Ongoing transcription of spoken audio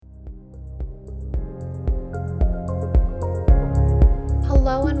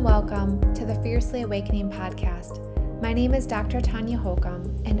Hello and welcome to the Fiercely Awakening podcast. My name is Dr. Tanya Holcomb,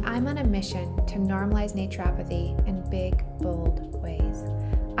 and I'm on a mission to normalize naturopathy in big, bold ways.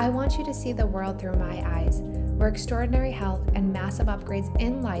 I want you to see the world through my eyes, where extraordinary health and massive upgrades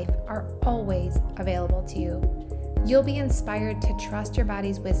in life are always available to you. You'll be inspired to trust your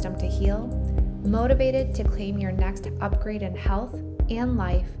body's wisdom to heal, motivated to claim your next upgrade in health and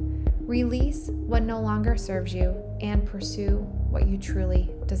life, release what no longer serves you, and pursue what you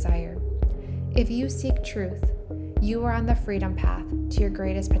truly desire. If you seek truth, you are on the freedom path to your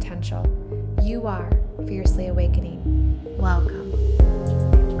greatest potential. You are fiercely awakening. Welcome.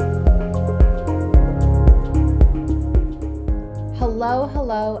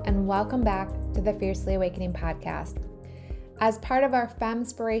 Hello, and welcome back to the Fiercely Awakening podcast. As part of our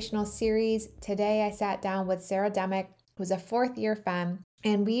FEMspirational series, today I sat down with Sara Demick, who's a fourth-year Fem,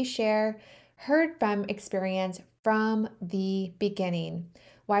 and we share her Fem experience from the beginning,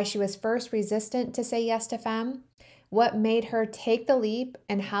 why she was first resistant to say yes to Fem, what made her take the leap,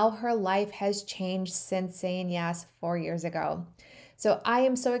 and how her life has changed since saying yes 4 years ago. So I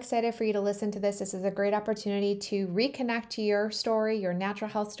am so excited for you to listen to this. This is a great opportunity to reconnect to your story, your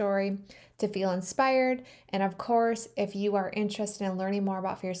natural health story, to feel inspired. And of course, if you are interested in learning more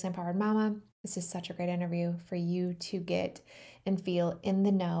about Fiercely Empowered Mama, this is such a great interview for you to get and feel in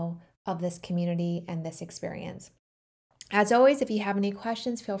the know of this community and this experience. As always, if you have any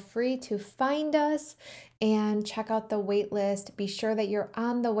questions, feel free to find us and check out the wait list. Be sure that you're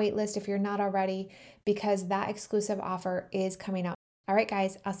on the wait list if you're not already, because that exclusive offer is coming up. All right,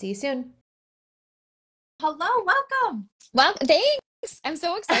 guys, I'll see you soon. Hello, welcome. Well, thanks. I'm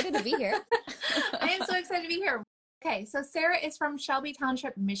so excited to be here. I am so excited to be here. Okay, so Sara is from Shelby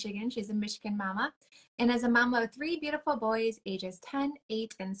Township, Michigan. She's a Michigan mama. And as a mama of 3 beautiful boys, ages 10,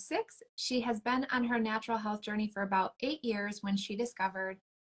 8, and 6, she has been on her natural health journey for about 8 years when she discovered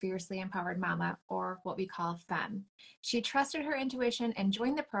Fiercely Empowered Mama, or what we call FEM. She trusted her intuition and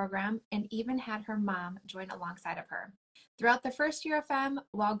joined the program, and even had her mom join alongside of her. Throughout the first year of FEM,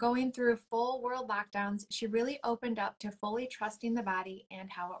 while going through full world lockdowns, she really opened up to fully trusting the body and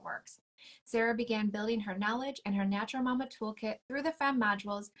how it works. Sara began building her knowledge and her Natural Mama toolkit through the FEM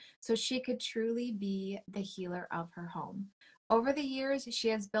modules so she could truly be the healer of her home. Over the years, she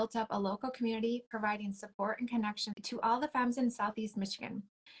has built up a local community, providing support and connection to all the FEMs in Southeast Michigan.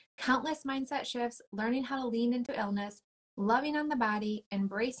 Countless mindset shifts, learning how to lean into illness, loving on the body,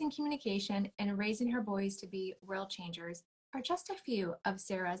 embracing communication, and raising her boys to be world changers are just a few of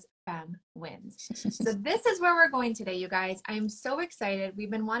Sara's FEM wins. So this is where we're going today, you guys. I am so excited. We've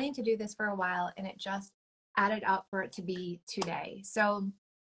been wanting to do this for a while, and it just added up for it to be today. So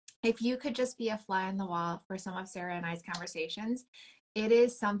if you could just be a fly on the wall for some of Sara and I's conversations, it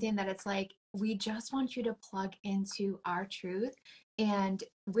is something that it's like, we just want you to plug into our truth. And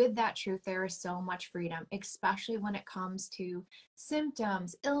with that truth, there is so much freedom, especially when it comes to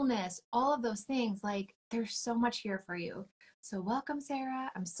symptoms, illness, all of those things. Like, there's so much here for you. So welcome,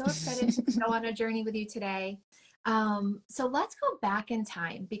 Sara. I'm so excited to go on a journey with you today. So let's go back in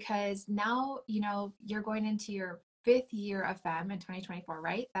time, because now, you're going into your 5th year of FEM in 2024,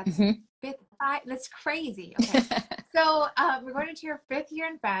 right? That's that's crazy. Okay. So we're going into your 5th year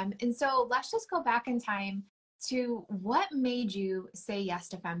in FEM. And so let's just go back in time to what made you say yes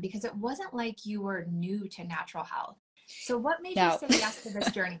to FEM, because it wasn't like you were new to natural health. So what made you say yes to this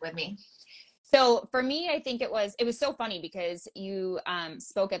journey with me? So for me, I think it was so funny because you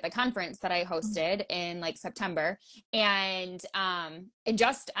spoke at the conference that I hosted in like September, and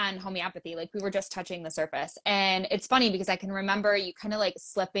just on homeopathy, like we were just touching the surface. And it's funny because I can remember you kind of like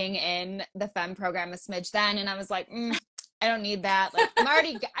slipping in the FEM program a smidge then, and I was like, I don't need that. Like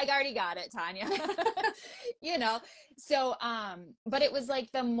I already got it, Tanya. So but it was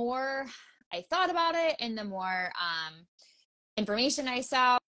like the more I thought about it and the more information I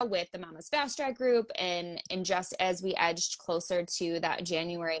saw with the Mama's Fast Track group, and just as we edged closer to that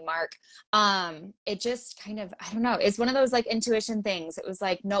January mark, it just kind of, I don't know, it's one of those like intuition things. It was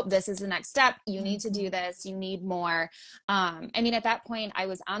like, nope, this is the next step. You need to do this. You need more. At that point I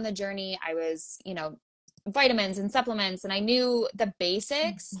was on the journey. I was, vitamins and supplements, and I knew the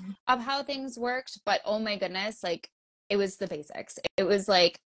basics of how things worked, but oh my goodness, like it was the basics. It was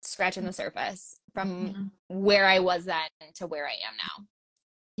like scratching the surface from where I was then to where I am now.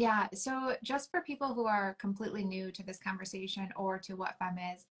 Yeah. So just for people who are completely new to this conversation or to what FEM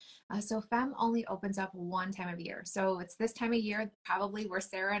is, so FEM only opens up one time of year. So it's this time of year, probably where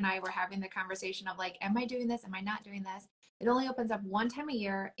Sara and I were having the conversation of like, am I doing this? Am I not doing this? It only opens up one time a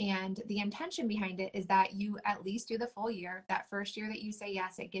year. And the intention behind it is that you at least do the full year. That first year that you say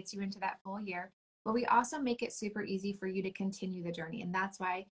yes, it gets you into that full year. but we also make it super easy for you to continue the journey. And that's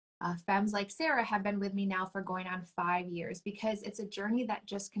why femmes like Sara have been with me now for going on 5 years, because it's a journey that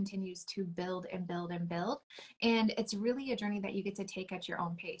just continues to build and build and build. And it's really a journey that you get to take at your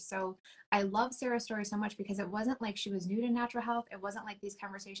own pace. So I love Sara's story so much because it wasn't like she was new to natural health. It wasn't like these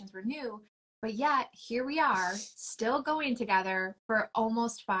conversations were new, but yet here we are still going together for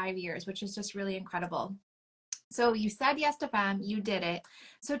almost 5 years, which is just really incredible. So you said yes to Fem, you did it.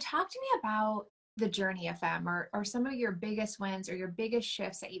 So talk to me about the journey of Fem, or some of your biggest wins or your biggest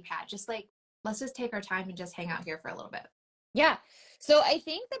shifts that you've had. Just like, let's just take our time and just hang out here for a little bit. Yeah. So I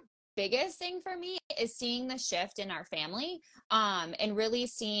think the biggest thing for me is seeing the shift in our family, and really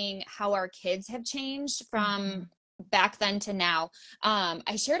seeing how our kids have changed from back then to now.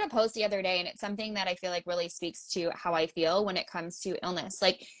 I shared a post the other day, and it's something that I feel like really speaks to how I feel when it comes to illness.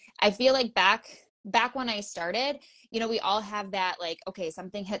 Like, I feel like back when I started, we all have that, like, okay,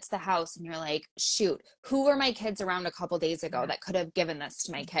 something hits the house and you're like, shoot, who were my kids around a couple days ago that could have given this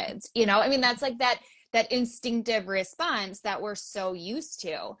to my kids? I mean, that's like that instinctive response that we're so used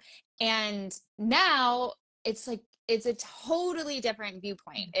to. And now it's like, it's a totally different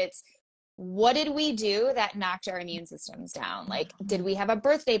viewpoint. It's, what did we do that knocked our immune systems down? Like, did we have a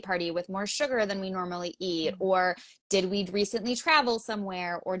birthday party with more sugar than we normally eat? Or did we recently travel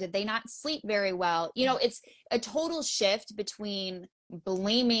somewhere? Or did they not sleep very well? It's a total shift between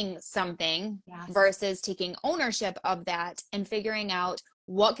blaming something versus taking ownership of that and figuring out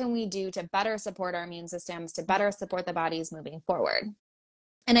what can we do to better support our immune systems, to better support the bodies moving forward.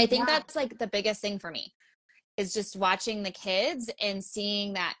 And I think that's like the biggest thing for me, is just watching the kids and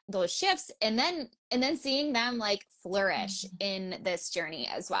seeing those shifts, and then seeing them like flourish in this journey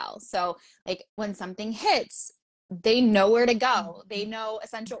as well. So like, when something hits, they know where to go. They know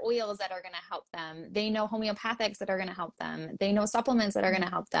essential oils that are going to help them. They know homeopathics that are going to help them. They know supplements that are going to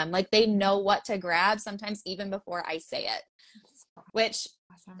help them. Like, they know what to grab sometimes even before I say it, which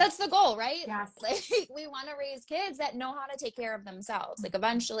that's the goal, right? Yes. Like, we want to raise kids that know how to take care of themselves. Like,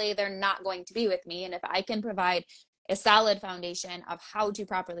 eventually they're not going to be with me. And if I can provide a solid foundation of how to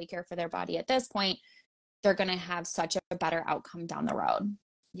properly care for their body at this point, they're going to have such a better outcome down the road.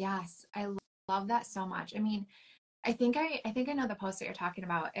 Yes. I love that so much. I mean, I think I know the post that you're talking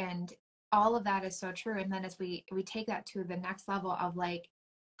about, and all of that is so true. And then as we take that to the next level of like,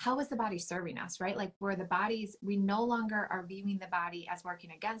 how is the body serving us, right? Like, where the bodies, we no longer are viewing the body as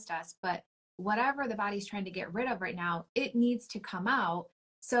working against us, but whatever the body's trying to get rid of right now, it needs to come out.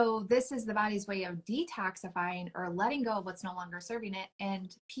 So this is the body's way of detoxifying or letting go of what's no longer serving it.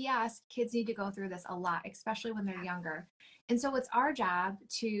 And PS, kids need to go through this a lot, especially when they're younger. And so it's our job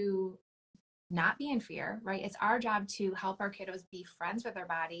to not be in fear, right? It's our job to help our kiddos be friends with their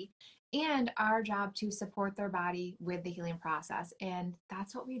body, and our job to support their body with the healing process. And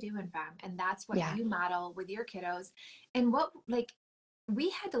that's what we do in FEM. And that's what you model with your kiddos. And what, like, we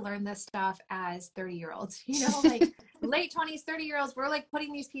had to learn this stuff as 30-year-olds, like late 20s, 30-year-olds, we're like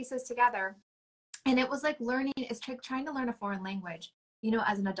putting these pieces together. And it was like it's like trying to learn a foreign language,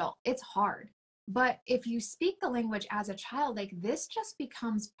 as an adult. It's hard. But if you speak the language as a child, like, this just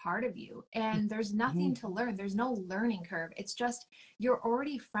becomes part of you, and there's nothing to learn. There's no learning curve. It's just, you're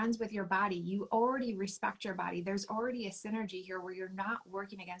already friends with your body. You already respect your body. There's already a synergy here where you're not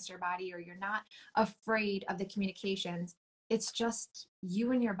working against your body, or you're not afraid of the communications. It's just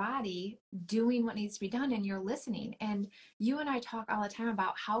you and your body doing what needs to be done, and you're listening. And you and I talk all the time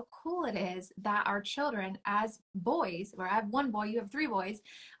about how cool it is that our children, as boys, where I have one boy, you have three boys,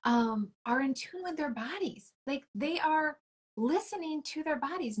 are in tune with their bodies. Like, they are listening to their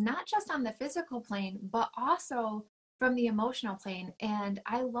bodies, not just on the physical plane, but also from the emotional plane. And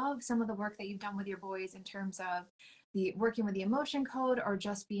I love some of the work that you've done with your boys in terms of the working with the emotion code, or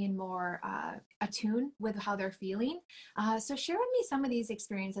just being more attuned with how they're feeling. So share with me some of these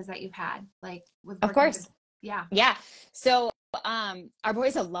experiences that you've had, like with working. Of course. Yeah. So our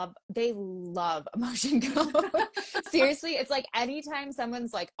boys they love emotion code. Seriously, it's like, anytime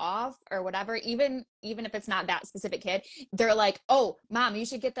someone's like off or whatever, even if it's not that specific kid, they're like, oh, mom, you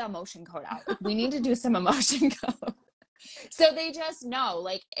should get the emotion code out. Like, we need to do some emotion code. So they just know,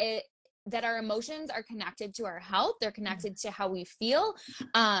 like, that our emotions are connected to our health. They're connected to how we feel,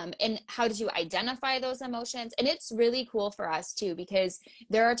 and how to identify those emotions. And it's really cool for us too, because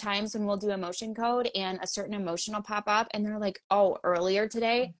there are times when we'll do emotion code and a certain emotion will pop up, and they're like, oh, earlier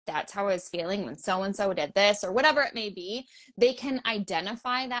today, that's how I was feeling when so-and-so did this, or whatever it may be. They can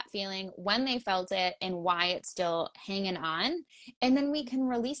identify that feeling, when they felt it, and why it's still hanging on. And then we can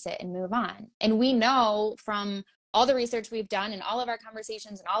release it and move on. And we know from all the research we've done and all of our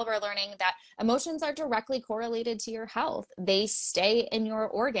conversations and all of our learning that emotions are directly correlated to your health. They stay in your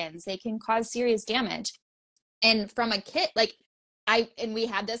organs. They can cause serious damage. And from a kid, like and we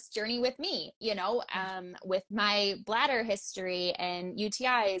had this journey with me, with my bladder history and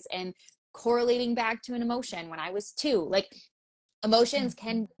UTIs and correlating back to an emotion when I was 2, like emotions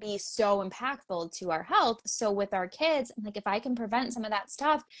can be so impactful to our health. So with our kids, like if I can prevent some of that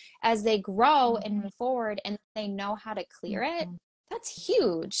stuff as they grow and move forward and they know how to clear it, that's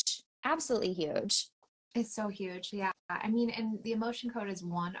huge. Absolutely huge. It's so huge. Yeah. I mean, and the emotion code is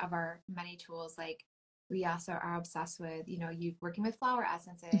one of our many tools. Like we also are obsessed with, you working with flower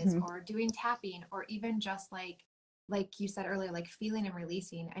essences or doing tapping, or even just like you said earlier, like feeling and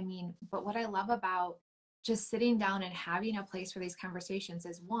releasing. I mean, but what I love about just sitting down and having a place for these conversations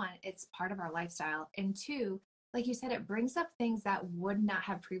is, one, it's part of our lifestyle. And two, like you said, it brings up things that would not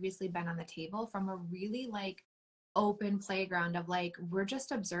have previously been on the table from a really like open playground of like, we're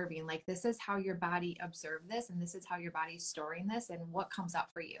just observing, like, this is how your body observed this, and this is how your body's storing this, and what comes up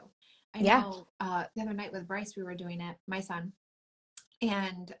for you. I know the other night with Bryce, we were doing it, my son,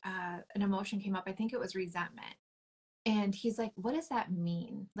 and an emotion came up. I think it was resentment. And he's like, what does that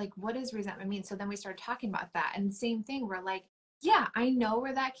mean? Like, what does resentment mean? So then we started talking about that. And same thing, we're like, yeah, I know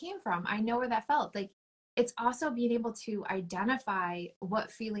where that came from. I know where that felt. Like, it's also being able to identify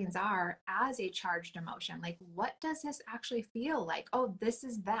what feelings are as a charged emotion. Like, what does this actually feel like? Oh, this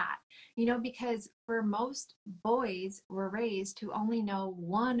is that, because for most boys, we're raised to only know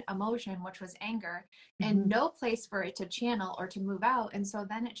one emotion, which was anger, and no place for it to channel or to move out. And so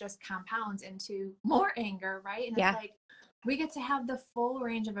then it just compounds into more anger, right? And it's like, we get to have the full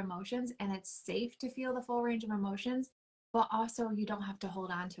range of emotions, and it's safe to feel the full range of emotions, but also you don't have to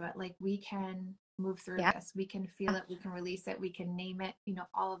hold on to it. Like, we can move through this. We can feel it. We can release it. We can name it,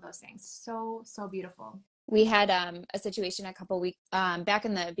 all of those things. So, so beautiful. We had a situation a couple weeks back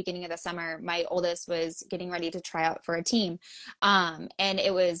in the beginning of the summer. My oldest was getting ready to try out for a team. And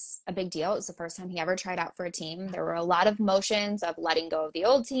it was a big deal. It was the first time he ever tried out for a team. There were a lot of emotions of letting go of the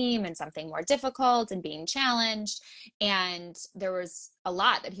old team and something more difficult and being challenged. And there was a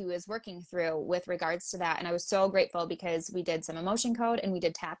lot that he was working through with regards to that. And I was so grateful because we did some emotion code and we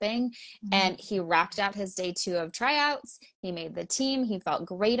did tapping, and he rocked out his day 2 of tryouts. He made the team. He felt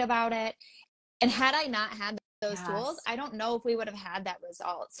great about it. And had I not had those tools, I don't know if we would have had that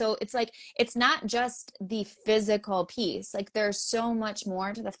result. So it's like, it's not just the physical piece. Like, there's so much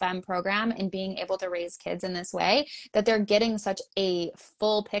more to the FEM program and being able to raise kids in this way, that they're getting such a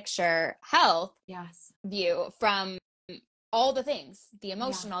full picture health view from all the things, the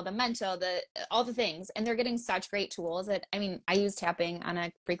emotional, the mental, all the things. And they're getting such great tools that, I mean, I use tapping on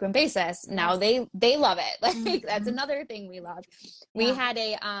a frequent basis. Now they love it. Like, that's another thing we love. We had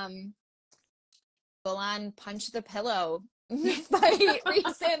a, full-on punch the pillow fight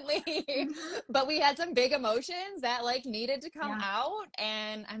recently, but we had some big emotions that like needed to come out,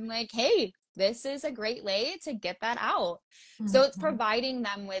 and I'm like, hey, this is a great way to get that out. So it's providing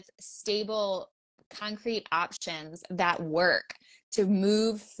them with stable, concrete options that work to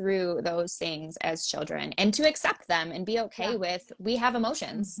move through those things as children, and to accept them and be okay with, we have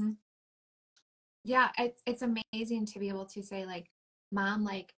emotions. It's amazing to be able to say, like, Mom,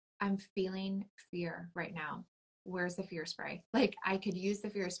 like, I'm feeling fear right now. Where's the fear spray? Like, I could use the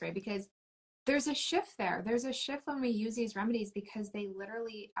fear spray, because there's a shift there. There's a shift when we use these remedies, because they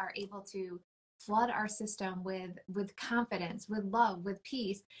literally are able to flood our system with confidence, with love, with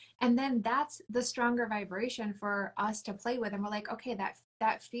peace. And then that's the stronger vibration for us to play with. And we're like, okay,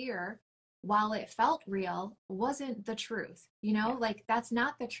 that fear, while it felt real, wasn't the truth. Like, that's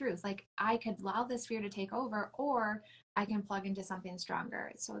not the truth. Like, I could allow this fear to take over, or I can plug into something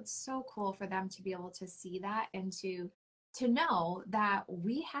stronger. So it's so cool for them to be able to see that, and to know that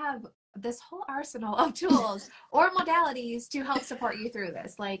we have this whole arsenal of tools or modalities to help support you through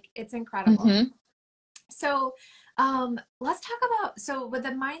this. Like, it's incredible. So let's talk about, so with the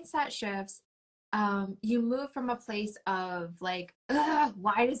mindset shifts, you move from a place of like,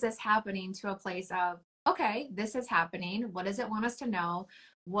 why is this happening, to a place of, okay, this is happening. What does it want us to know?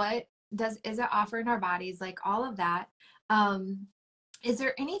 What is it offering our bodies? Like, all of that. Is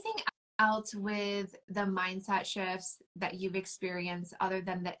there anything else with the mindset shifts that you've experienced other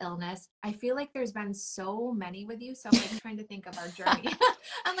than the illness? I feel like there's been so many with you. So I'm like trying to think of our journey.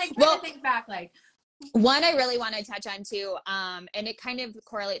 I'm like trying to think back, like, One I really want to touch on too, and it kind of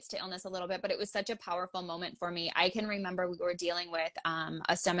correlates to illness a little bit, but it was such a powerful moment for me. I can remember we were dealing with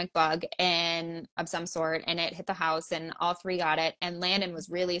a stomach bug and of some sort, and it hit the house, and all three got it. And Landon was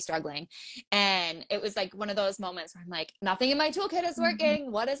really struggling, and it was like one of those moments where I'm like, nothing in my toolkit is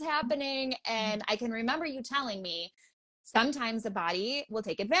working. What is happening? And I can remember you telling me, sometimes the body will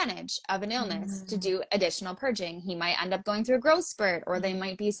take advantage of an illness to do additional purging. He might end up going through a growth spurt, or there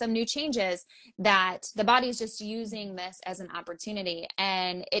might be some new changes that the body's just using this as an opportunity.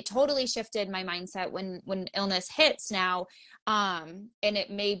 And it totally shifted my mindset when illness hits now. And it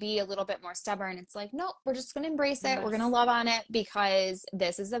may be a little bit more stubborn. It's like, no, we're just going to embrace it. We're going to love on it, because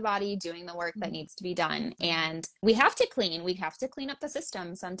this is the body doing the work that needs to be done. And we have to clean up the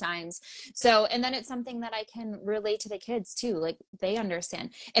system sometimes. So, and then it's something that I can relate to the kids too. Like, they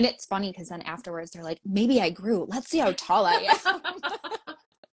understand. And it's funny because then afterwards they're like, maybe I grew. Let's see how tall I am.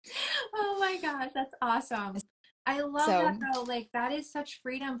 Oh my gosh, that's awesome. I love that though. Like, that is such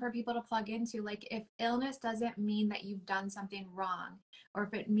freedom for people to plug into. Like, if illness doesn't mean that you've done something wrong, or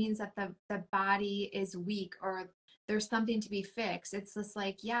if it means that the body is weak, or there's something to be fixed, it's just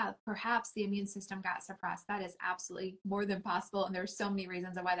like, yeah, perhaps the immune system got suppressed. That is absolutely more than possible. And there's so many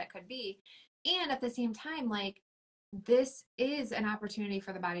reasons of why that could be. And at the same time, like, this is an opportunity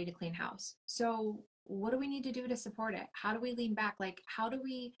for the body to clean house. So what do we need to do to support it? How do we lean back? Like, how do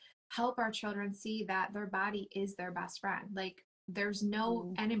we help our children see that their body is their best friend? Like, there's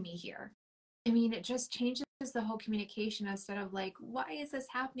no enemy here. I mean, it just changes the whole communication. Instead of like, why is this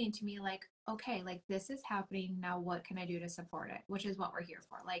happening to me? Like, okay, like, this is happening now. What can I do to support it? Which is what we're here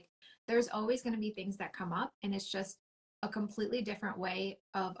for. Like, there's always going to be things that come up, and it's just a completely different way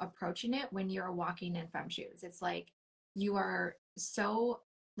of approaching it when you're walking in fem shoes. It's like, you are so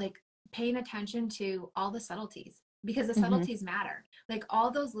like paying attention to all the subtleties, because the subtleties matter. Like, all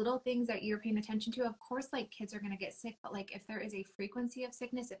those little things that you're paying attention to, of course, like, kids are going to get sick, but like, if there is a frequency of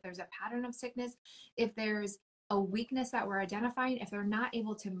sickness, if there's a pattern of sickness, if there's a weakness that we're identifying, if they're not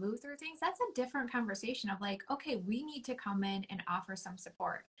able to move through things, that's a different conversation of like, okay, we need to come in and offer some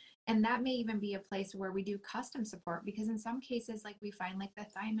support. And that may even be a place where we do custom support, because in some cases, like, we find like the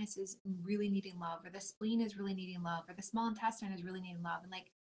thymus is really needing love, or the spleen is really needing love, or the small intestine is really needing love. And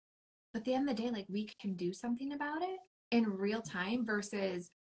like, but at the end of the day, like, we can do something about it in real time,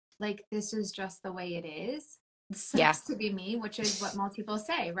 versus like, this is just the way it is. It sucks to be me, which is what most people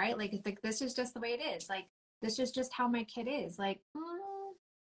say, right? Like, it's like, this is just the way it is. Like, this is just how my kid is. Like,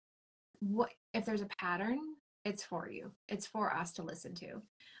 what if there's a pattern? It's for you. It's for us to listen to.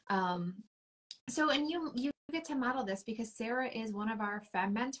 So, and you get to model this, because Sara is one of our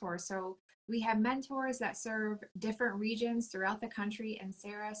fem mentors. So we have mentors that serve different regions throughout the country, and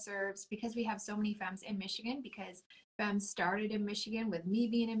Sara serves, because we have so many fems in Michigan, because fem started in Michigan with me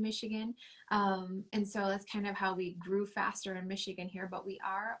being in Michigan. And so that's kind of how we grew faster in Michigan here, but we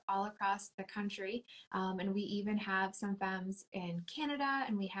are all across the country. And we even have some fems in Canada,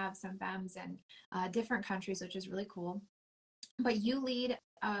 and we have some fems in different countries, which is really cool. But you lead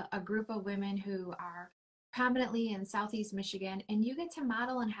a group of women who are prominently in Southeast Michigan, and you get to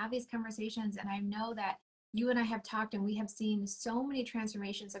model and have these conversations. And I know that you and I have talked, and we have seen so many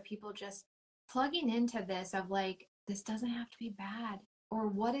transformations of people just plugging into this, of like, this doesn't have to be bad, or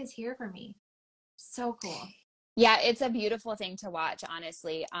what is here for me. So cool. Yeah, it's a beautiful thing to watch,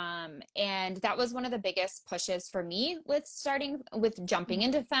 honestly. And that was one of the biggest pushes for me with jumping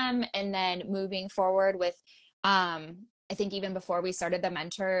into fem, and then moving forward with, I think even before we started the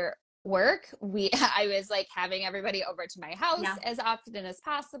mentor work, I was like having everybody over to my house as often as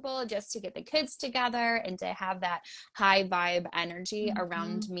possible, just to get the kids together and to have that high vibe energy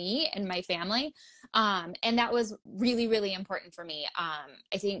around me and my family. And that was really, really important for me.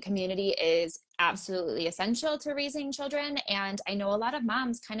 I think community is absolutely essential to raising children. And I know a lot of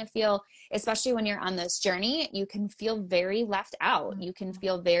moms kind of feel, especially when you're on this journey, you can feel very left out. You can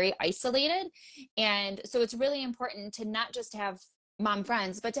feel very isolated. And so it's really important to not just have mom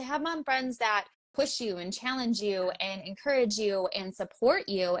friends, but to have mom friends that push you and challenge you and encourage you and support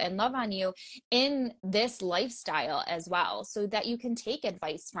you and love on you in this lifestyle as well, so that you can take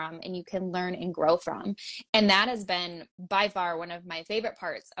advice from and you can learn and grow from. And that has been by far one of my favorite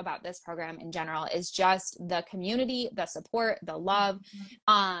parts about this program in general, is just the community, the support, the love.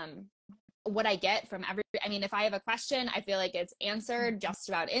 What I get from I mean, if I have a question, I feel like it's answered just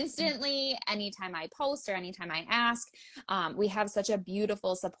about instantly anytime I post or anytime I ask. We have such a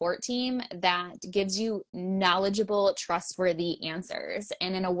beautiful support team that gives you knowledgeable, trustworthy answers.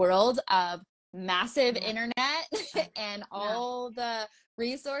 And in a world of massive internet and all the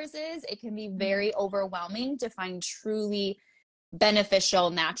resources, it can be very overwhelming to find truly beneficial,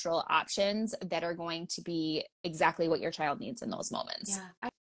 natural options that are going to be exactly what your child needs in those moments. Yeah.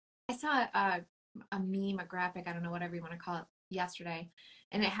 I saw a meme, a graphic, I don't know, whatever you want to call it, yesterday.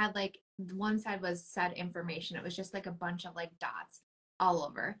 And it had like one side was said information. It was just like a bunch of like dots all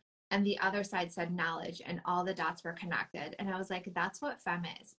over. And the other side said knowledge, and all the dots were connected. And I was like, that's what fem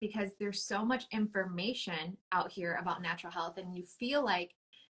is, because there's so much information out here about natural health, and you feel like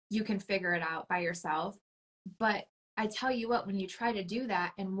you can figure it out by yourself. But I tell you what, when you try to do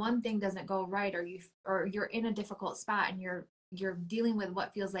that and one thing doesn't go right, or you're in a difficult spot and you're dealing with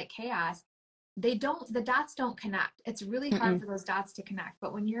what feels like chaos, the dots don't connect. It's really hard for those dots to connect.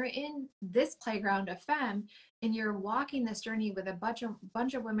 But when you're in this playground of fem and you're walking this journey with a bunch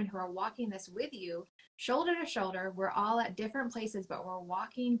of women who are walking this with you, shoulder to shoulder, we're all at different places, but we're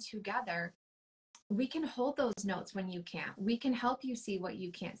walking together. We can hold those notes when you can't. We can help you see what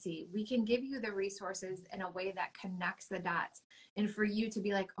you can't see. We can give you the resources in a way that connects the dots. And for you to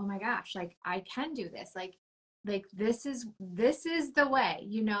be like, oh my gosh, like I can do this. Like this is the way,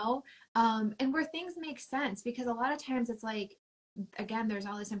 you know? And where things make sense, because a lot of times it's like, again, there's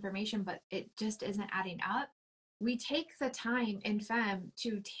all this information, but it just isn't adding up. We take the time in fem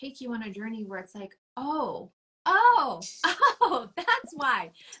to take you on a journey where it's like, oh, that's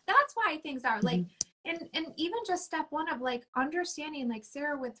why things are like, and even just step one of like understanding, like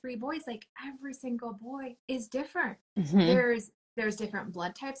Sara with 3 boys, like every single boy is different. There's different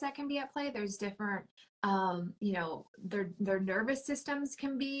blood types that can be at play. There's different you know, their nervous systems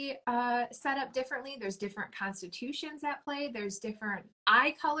can be set up differently. There's different constitutions at play. There's different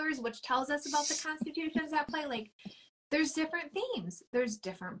eye colors, which tells us about the constitutions at play. Like there's different themes. There's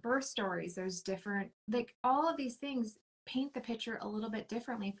different birth stories. There's different, like all of these things paint the picture a little bit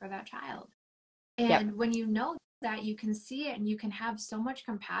differently for that child. And when you know that, you can see it and you can have so much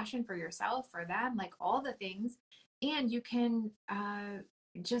compassion for yourself, for them, like all the things, and you can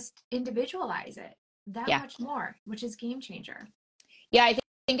just individualize it that much more, which is game changer. Yeah, I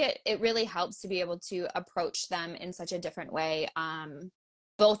think it really helps to be able to approach them in such a different way,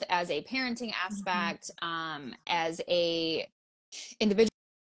 both as a parenting aspect, as a individual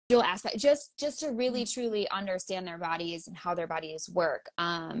aspect, just to really truly understand their bodies and how their bodies work.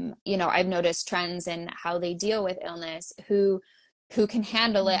 You know, I've noticed trends in how they deal with illness, who can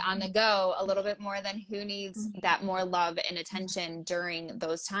handle it on the go a little bit more than who needs that more love and attention during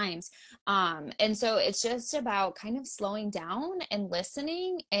those times. And so it's just about kind of slowing down and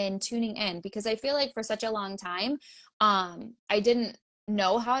listening and tuning in, because I feel like for such a long time, I didn't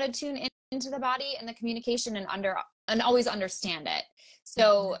know how to tune into the body and the communication and always understand it.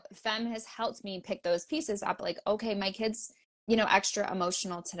 So fem has helped me pick those pieces up, like, okay, my kid's, you know, extra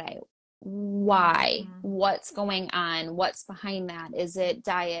emotional today. Why? What's going on? What's behind that? Is it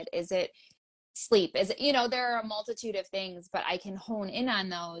diet? Is it sleep? Is it, you know, there are a multitude of things, but I can hone in on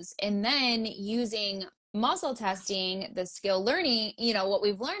those. And then using muscle testing, the skill learning, you know, what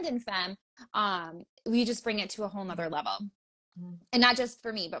we've learned in fem, we just bring it to a whole nother level. And not just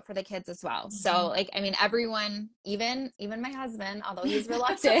for me, but for the kids as well. So like, I mean, everyone, even my husband, although he's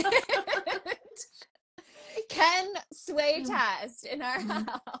reluctant, can sway test in our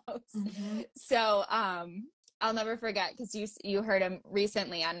house. So I'll never forget, because you heard him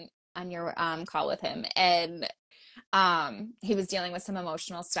recently on your call with him, and he was dealing with some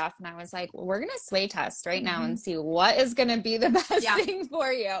emotional stuff, and I was like, well, we're gonna sway test right now and see what is gonna be the best thing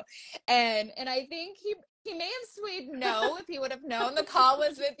for you. And I think he may have swayed no if he would have known the call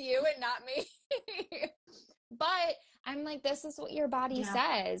was with you and not me. But I'm like, this is what your body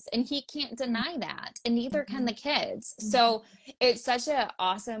says, and he can't deny that, and neither can the kids. So it's such an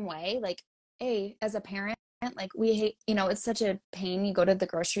awesome way, like, hey, as a parent, like we hate, you know, it's such a pain. You go to the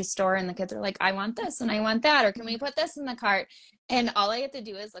grocery store and the kids are like, I want this and I want that, or can we put this in the cart? And all I have to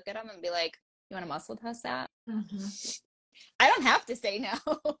do is look at them and be like, you want to muscle test that? I don't have to say no.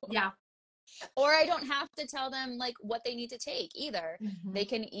 Or I don't have to tell them like what they need to take either. They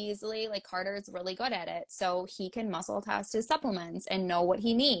can easily, like Carter's really good at it, so he can muscle test his supplements and know what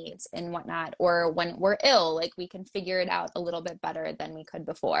he needs and whatnot. Or when we're ill, like we can figure it out a little bit better than we could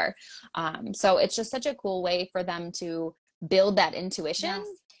before. So it's just such a cool way for them to build that intuition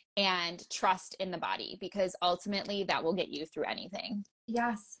and trust in the body, because ultimately that will get you through anything.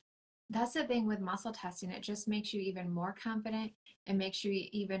 That's the thing with muscle testing. It just makes you even more confident. It makes you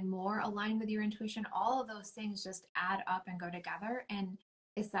even more aligned with your intuition. All of those things just add up and go together. And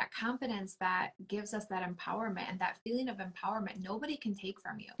it's that confidence that gives us that empowerment, and that feeling of empowerment nobody can take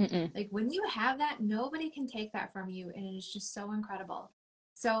from you. Like when you have that, nobody can take that from you. And it is just so incredible.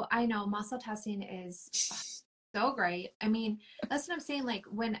 So I know muscle testing is so great. I mean, that's what I'm saying. Like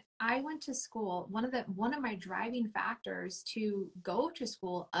when I went to school, one of my driving factors to go to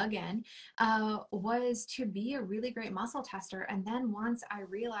school again was to be a really great muscle tester. And then once I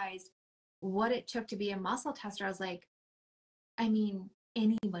realized what it took to be a muscle tester, I was like, I mean,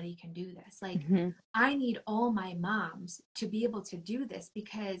 anybody can do this. Like, Mm-hmm. I need all my moms to be able to do this,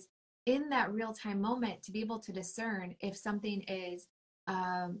 because in that real time moment, to be able to discern if something is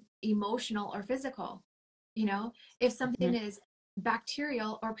emotional or physical, you know, if something is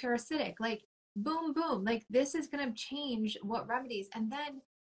bacterial or parasitic, like, boom, boom, like, this is going to change what remedies. And then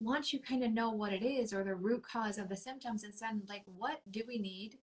once you kind of know what it is, or the root cause of the symptoms, and then, like, what do we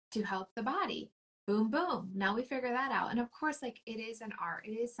need to help the body? Boom, boom. Now we figure that out. And of course, like, it is an art.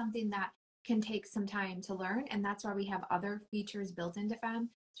 It is something that can take some time to learn. And that's why we have other features built into FEM.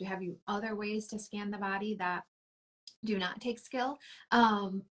 So we have you other ways to scan the body that do not take skill.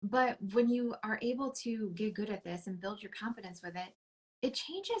 But when you are able to get good at this and build your confidence with it, it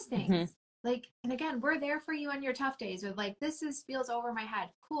changes Mm-hmm. things. Like, and again, we're there for you on your tough days with, like, this is feels over my head.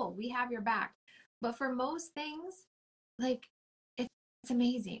 Cool, we have your back. But for most things, like, it's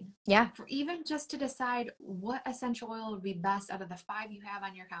amazing. Yeah. For even just to decide what essential oil would be best out of the 5 you have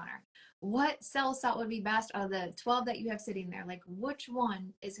on your counter, what cell salt would be best out of the 12 that you have sitting there, like, which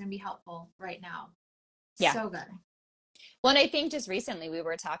one is going to be helpful right now? Yeah. So good. Well, and I think just recently we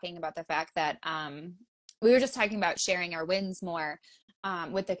were talking about the fact that we were just talking about sharing our wins more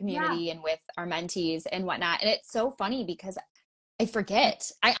with the community and with our mentees and whatnot. And it's so funny because I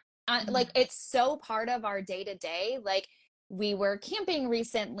forget. I like, it's so part of our day to day. Like, we were camping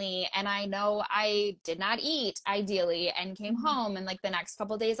recently, and I know I did not eat ideally and came home, and like the next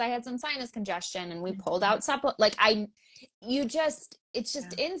couple of days I had some sinus congestion, and we pulled out supplement. Like, it's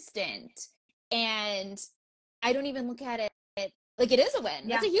just instant. And I don't even look at it like it is a win.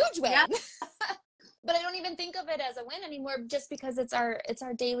 That's a huge win. Yeah. But I don't even think of it as a win anymore, just because it's our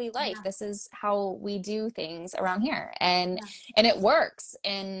daily life. Yeah. This is how we do things around here. And it works.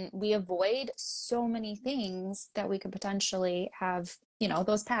 And we avoid so many things that we could potentially have, you know,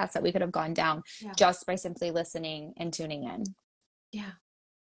 those paths that we could have gone down just by simply listening and tuning in. Yeah.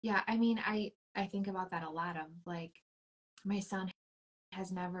 Yeah. I mean, I think about that a lot of, like, my son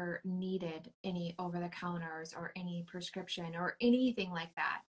has never needed any over the counters or any prescription or anything like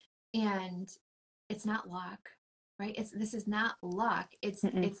that. And it's not luck, right? This is not luck. It's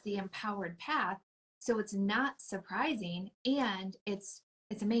the empowered path. So it's not surprising, and it's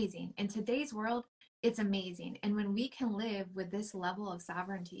amazing. In today's world, it's amazing. And when we can live with this level of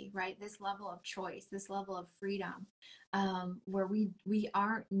sovereignty, right? This level of choice, this level of freedom, where we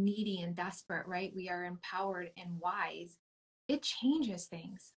aren't needy and desperate, right? We are empowered and wise. It changes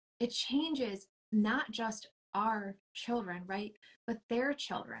things. It changes not just our children, right? But their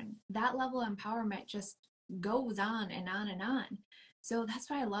children. That level of empowerment just goes on and on and on. So that's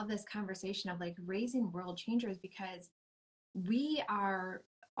why I love this conversation of, like, raising world changers, because we are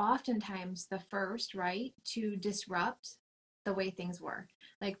oftentimes the first, right, to disrupt the way things were.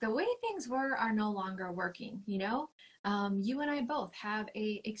 Like, the way things were are no longer working, you know? You and I both have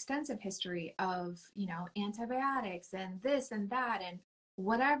a extensive history of, you know, antibiotics and this and that, and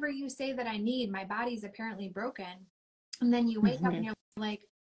whatever you say that I need, my body's apparently broken. And then you wake up and you're like,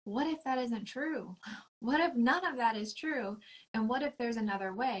 what if that isn't true? What if none of that is true? And what if there's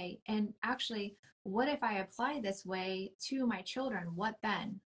another way? And actually, what if I apply this way to my children? What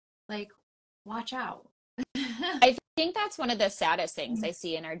then? Like, watch out. I think that's one of the saddest things I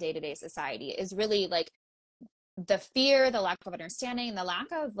see in our day-to-day society is really, like, the fear, the lack of understanding, the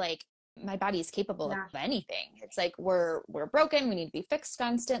lack of, like, my body is capable of anything. It's like we're broken. We need to be fixed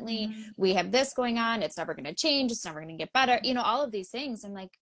constantly. We have this going on. It's never going to change. It's never going to get better. You know, all of these things. And,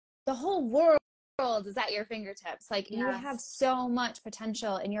 like, the whole world is at your fingertips. Like, you have so much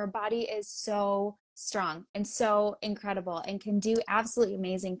potential, and your body is so strong and so incredible and can do absolutely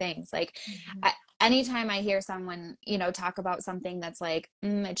amazing things. Like, anytime I hear someone, you know, talk about something that's like,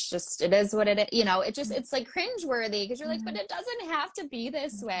 it is what it is, you know, it's like cringeworthy, because you're like, but it doesn't have to be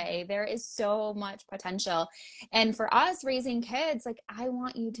this way. There is so much potential. And for us raising kids, like, I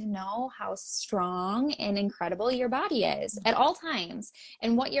want you to know how strong and incredible your body is at all times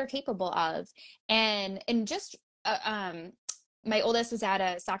and what you're capable of. And just, my oldest was at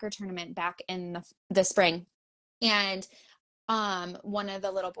a soccer tournament back in the spring, and one of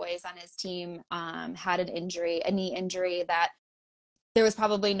the little boys on his team had a knee injury that there was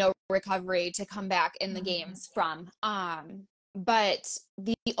probably no recovery to come back in the games from. But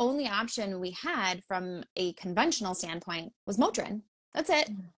the only option we had from a conventional standpoint was Motrin. That's it.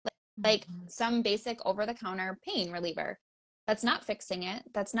 Like some basic over-the-counter pain reliever. That's not fixing it.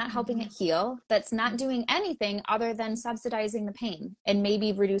 That's not helping it heal. That's not doing anything other than subsidizing the pain and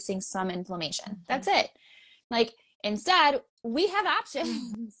maybe reducing some inflammation. That's it. Like, instead, we have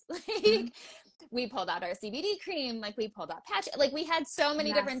options. Like, we pulled out our CBD cream, like we pulled out patch, like we had so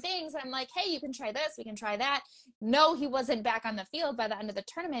many different things. I'm like, hey, you can try this, we can try that. No, he wasn't back on the field by the end of the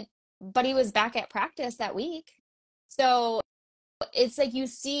tournament, but he was back at practice that week. So it's like, you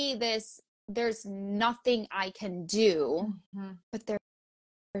see this, there's nothing I can do, but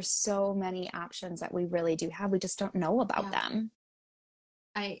there's so many options that we really do have. We just don't know about them.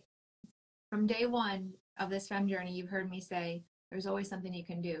 From day one of this fem journey, you've heard me say, there's always something you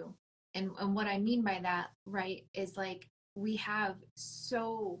can do. And what I mean by that, right, is like, we have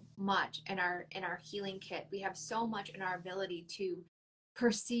so much in our healing kit. We have so much in our ability to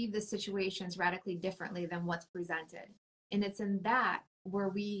perceive the situations radically differently than what's presented. And it's in that where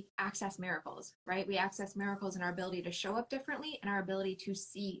we access miracles, right? We access miracles in our ability to show up differently and our ability to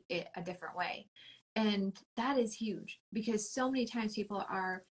see it a different way. And that is huge, because so many times people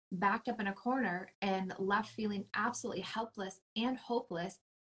are backed up in a corner and left feeling absolutely helpless and hopeless,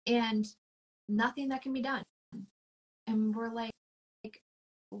 and nothing that can be done. And we're like,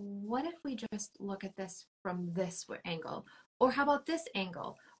 what if we just look at this from this angle? Or how about this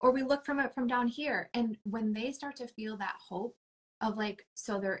angle? Or we look from it from down here. And when they start to feel that hope of like,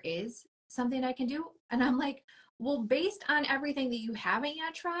 so there is something I can do. And I'm like, well, based on everything that you haven't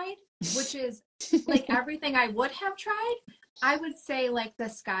yet tried, which is like everything I would have tried, I would say like the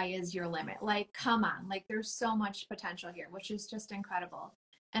sky is your limit. Like, come on, like there's so much potential here, which is just incredible.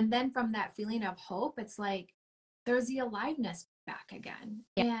 And then from that feeling of hope, it's like there's the aliveness back again.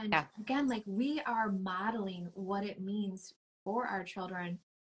 And again, like we are modeling what it means for our children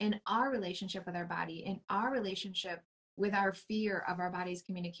in our relationship with our body, in our relationship with our fear of our body's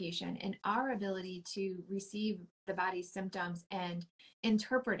communication, and our ability to receive the body's symptoms and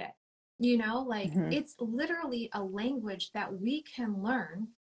interpret it. You know, like it's literally a language that we can learn,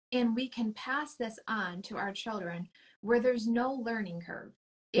 and we can pass this on to our children where there's no learning curve.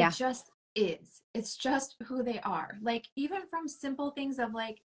 It just is. It's just who they are. Like, even from simple things of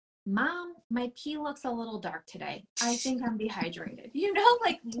like, Mom, my pee looks a little dark today. I think I'm dehydrated. You know,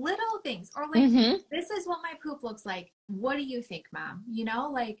 like little things. Or like, this is what my poop looks like. What do you think, Mom? You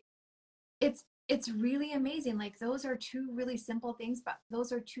know, like it's really amazing. Like, those are two really simple things, but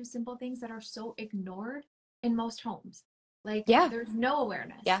those are two simple things that are so ignored in most homes. Like, there's no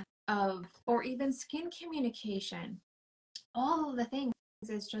awareness of, or even skin communication. All of the things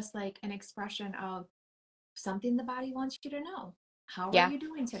is just like an expression of something the body wants you to know. How are you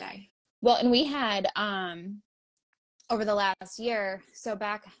doing today? Well, and we had over the last year, so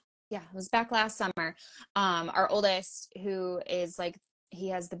it was back last summer, our oldest, who is like, he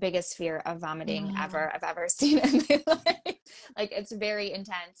has the biggest fear of vomiting I've ever seen in my life. Like, it's very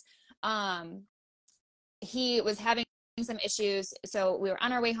intense. He was having some issues, so we were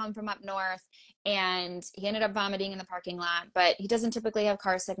on our way home from up north, and he ended up vomiting in the parking lot, but he doesn't typically have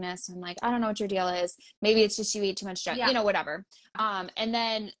car sickness. I'm like, I don't know what your deal is. Maybe it's just you eat too much junk, you know, whatever. And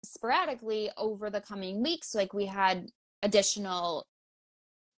then sporadically over the coming weeks, like, we had additional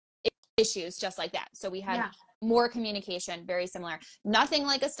issues just like that. So we had more communication, very similar. Nothing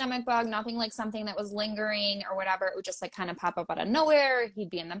like a stomach bug, nothing like something that was lingering or whatever. It would just like kind of pop up out of nowhere. He'd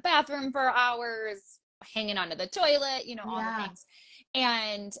be in the bathroom for hours, hanging onto the toilet, you know, all the things.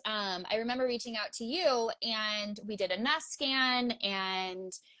 And I remember reaching out to you, and we did a nest scan,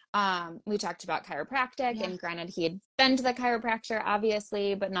 and we talked about chiropractic, and granted, he had been to the chiropractor,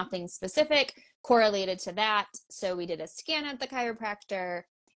 obviously, but nothing specific correlated to that. So we did a scan at the chiropractor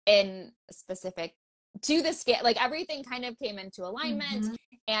in specific to the scan, like everything kind of came into alignment,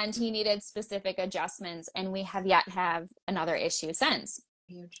 and he needed specific adjustments, and we have yet have another issue since.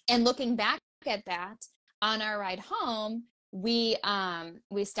 And looking back at that, on our ride home, we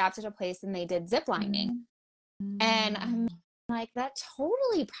stopped at a place and they did zip lining, and I'm like, that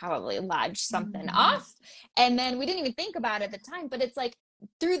totally probably lodged something off. And then we didn't even think about it at the time, but it's like,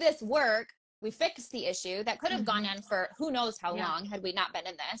 through this work, we fixed the issue that could have gone on for who knows how long had we not been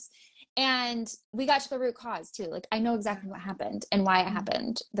in this. And we got to the root cause too. Like, I know exactly what happened and why it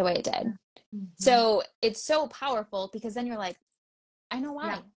happened the way it did. So it's so powerful, because then you're like, I know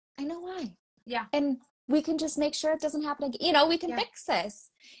why. I know why. And we can just make sure it doesn't happen again. You know, we can fix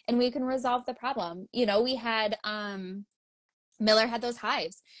this, and we can resolve the problem. You know, we had, Miller had those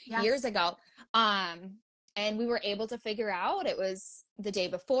hives years ago. And we were able to figure out, it was the day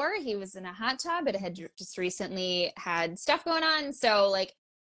before he was in a hot tub. It had just recently had stuff going on. So like,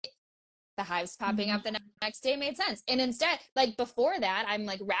 the hives popping up the next day made sense. And instead, like before that, I'm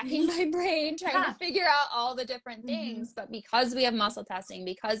like racking my brain trying to figure out all the different things. But because we have muscle testing,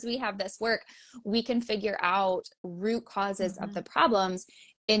 because we have this work, we can figure out root causes of the problems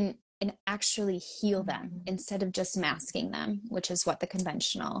and actually heal them instead of just masking them, which is what the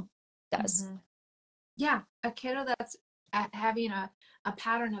conventional does. Yeah, a kiddo that's having a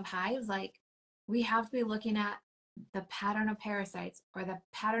pattern of hives, like we have to be looking at the pattern of parasites or the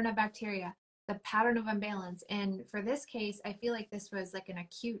pattern of bacteria, the pattern of imbalance. And for this case, I feel like this was like an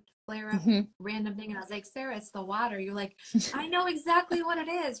acute flare up, random thing. And I was like, Sara, it's the water. You're like, I know exactly what it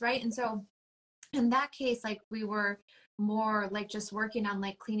is, right? And so in that case, like we were more like just working on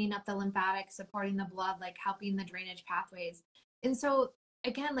like cleaning up the lymphatic, supporting the blood, like helping the drainage pathways. And so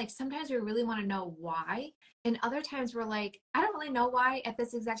again, like sometimes we really want to know why, and other times we're like, I don't really know why at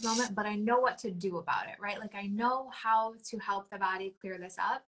this exact moment, but I know what to do about it, right? Like I know how to help the body clear this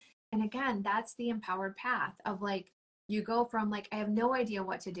up. And again, that's the empowered path of like, you go from like, I have no idea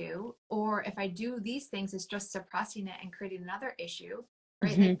what to do, or if I do these things, it's just suppressing it and creating another issue,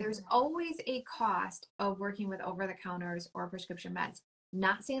 right? Like there's always a cost of working with over the counters or prescription meds.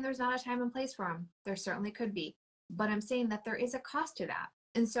 Not saying there's not a time and place for them. There certainly could be, but I'm saying that there is a cost to that.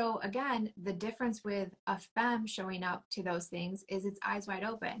 And so again, the difference with a femme showing up to those things is it's eyes wide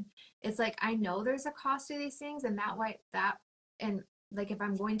open. It's like, I know there's a cost to these things, and and like if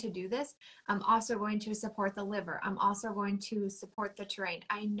I'm going to do this, I'm also going to support the liver. I'm also going to support the terrain.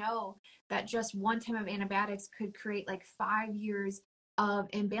 I know that just one time of antibiotics could create like 5 years of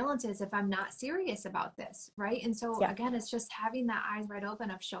imbalances if I'm not serious about this, right? And so again, it's just having that eyes wide open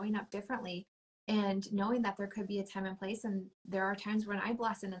of showing up differently and knowing that there could be a time and place. And there are times when I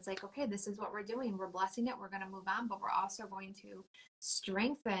bless and it's like, okay, this is what we're doing. We're blessing it. We're going to move on, but we're also going to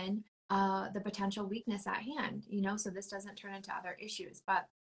strengthen the potential weakness at hand, so this doesn't turn into other issues. But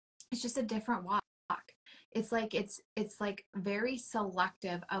it's just a different walk. It's like very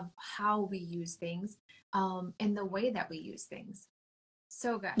selective of how we use things, and the way that we use things.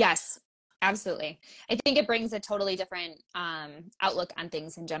 So good. Yes, absolutely. I think it brings a totally different outlook on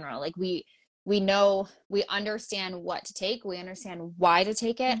things in general. Like we know, we understand what to take, we understand why to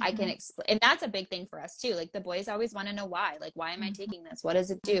take it. I can explain, and that's a big thing for us too. Like the boys always want to know why. Like, why am I taking this? What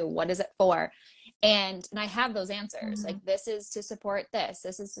does it do? What is it for? And I have those answers. Like, this is to support this.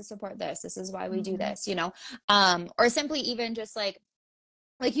 This is to support this. This is why we do this. Or simply even just like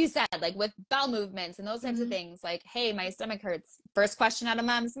you said, like with bowel movements and those types of things, like, hey, my stomach hurts. First question out of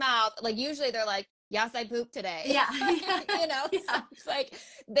mom's mouth. Like usually they're like, yes, I pooped today. Yeah. So it's like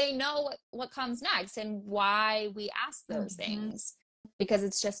they know what comes next and why we ask those things, because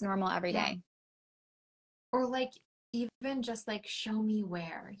it's just normal every day. Or like, even just like, show me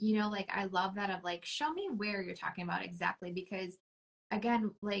where, like, I love that of like, show me where you're talking about exactly, because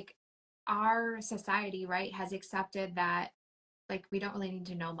again, like our society, right, has accepted that like we don't really need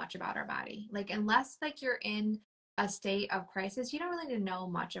to know much about our body. Like unless like you're in a state of crisis, you don't really need to know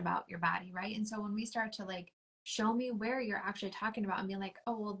much about your body, right? And so when we start to like, show me where you're actually talking about, and be like,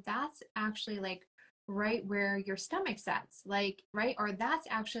 oh well, that's actually like right where your stomach sets, like, right, or that's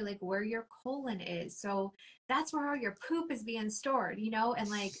actually like where your colon is, so that's where all your poop is being stored, and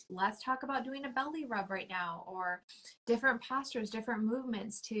like, let's talk about doing a belly rub right now, or different postures, different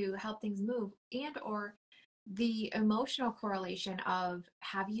movements to help things move, and or the emotional correlation of,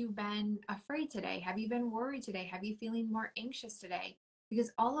 have you been afraid today? Have you been worried today? Have you feeling more anxious today?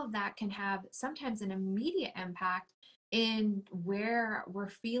 Because all of that can have sometimes an immediate impact in where we're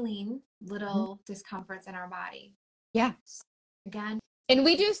feeling little discomforts in our body. Yeah. Again. And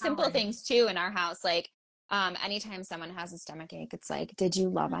we do simple things too in our house. Like, anytime someone has a stomach ache, it's like, did you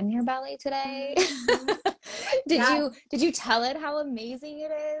love on your belly today? Did you tell it how amazing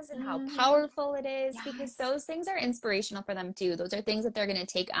it is and how powerful it is? Yes. Because those things are inspirational for them too. Those are things that they're going to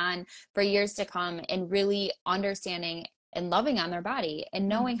take on for years to come, and really understanding and loving on their body and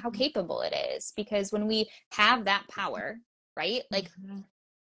knowing how capable it is. Because when we have that power, right? Like,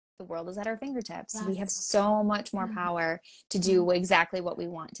 the world is at our fingertips. Yes. We have so much more power to do exactly what we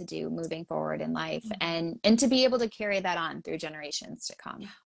want to do moving forward in life, and to be able to carry that on through generations to come.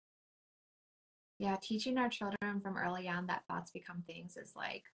 Yeah, teaching our children from early on that thoughts become things is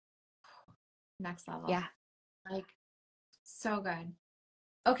like next level. Yeah. Like, so good.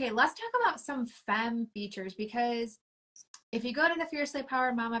 Okay, let's talk about some femme features, because if you go to the Fiercely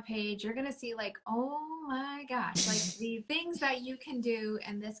Powered Mama page, you're going to see like, oh my gosh, like the things that you can do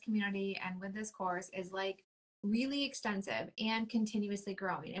in this community and with this course is like really extensive and continuously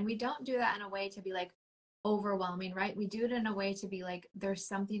growing. And we don't do that in a way to be like overwhelming, right? We do it in a way to be like, there's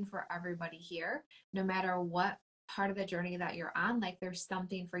something for everybody here, no matter what part of the journey that you're on. Like there's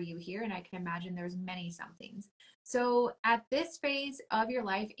something for you here, and I can imagine there's many somethings. So at this phase of your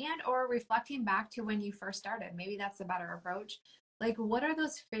life, and or reflecting back to when you first started, maybe that's a better approach. Like, what are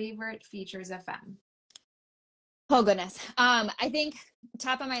those favorite features of Fem? Oh goodness. I think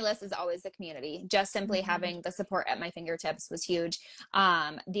top of my list is always the community. Just simply having the support at my fingertips was huge.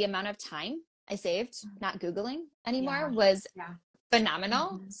 The amount of time I saved not Googling anymore was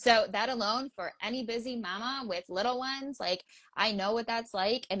phenomenal. So that alone, for any busy mama with little ones, like I know what that's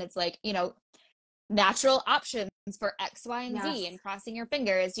like. And it's like, you know, natural options for X, Y, and Z, and crossing your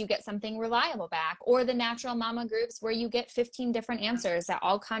fingers, you get something reliable back. Or the natural mama groups where you get 15 different answers that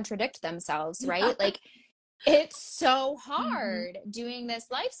all contradict themselves, right? Like it's so hard doing this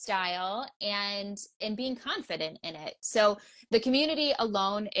lifestyle and being confident in it. So the community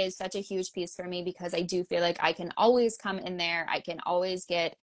alone is such a huge piece for me, because I do feel like I can always come in there. I can always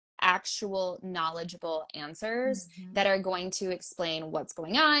get actual knowledgeable answers that are going to explain what's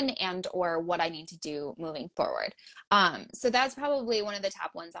going on and or what I need to do moving forward. So that's probably one of the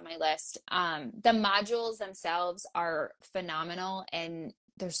top ones on my list. The modules themselves are phenomenal, and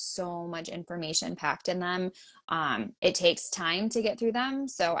there's so much information packed in them. It takes time to get through them.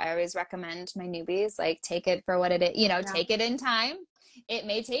 So I always recommend my newbies, like, take it for what it is, you know, take it in time. It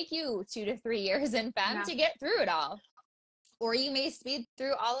may take you 2 to 3 years in FEM to get through it all, or you may speed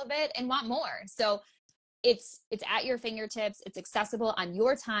through all of it and want more. So it's at your fingertips. It's accessible on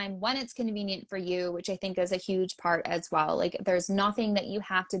your time when it's convenient for you, which I think is a huge part as well. Like there's nothing that you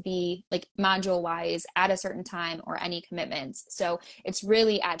have to be like module wise at a certain time or any commitments. So it's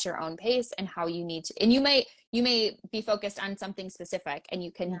really at your own pace and how you need to, and you may be focused on something specific and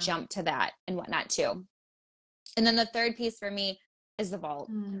you can jump to that and whatnot too. And then the third piece for me is the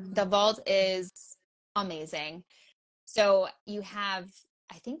vault. The vault is amazing. So you have,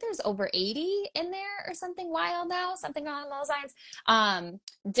 I think there's over 80 in there or something wild now, something along those lines.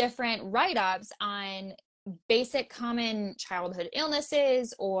 Different write-ups on basic common childhood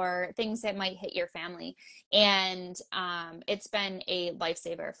illnesses or things that might hit your family. And it's been a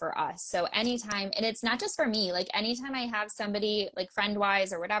lifesaver for us. So anytime, and it's not just for me, like anytime I have somebody like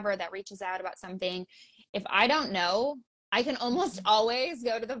friend-wise or whatever that reaches out about something, if I don't know, I can almost always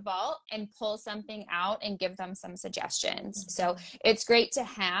go to the vault and pull something out and give them some suggestions. So it's great to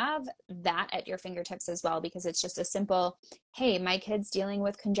have that at your fingertips as well, because it's just a simple, hey, my kid's dealing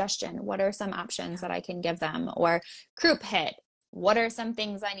with congestion. What are some options that I can give them? Or croup hit. What are some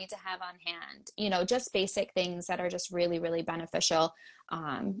things I need to have on hand? You know, just basic things that are just really, really beneficial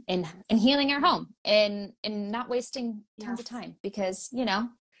in healing our home and not wasting tons of time, because, you know,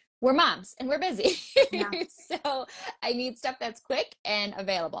 we're moms and we're busy. So I need stuff that's quick and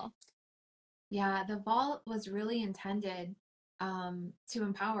available. Yeah, the vault was really intended to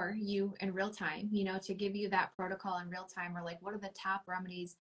empower you in real time, you know, to give you that protocol in real time, or like, what are the top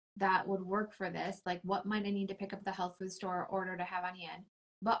remedies that would work for this? Like, what might I need to pick up at the health food store or order to have on hand?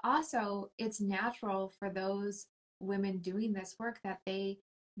 But also, it's natural for those women doing this work that they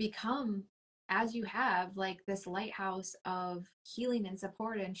become, as you have, like this lighthouse of healing and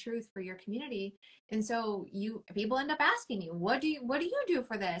support and truth for your community. And so people end up asking you, what do you do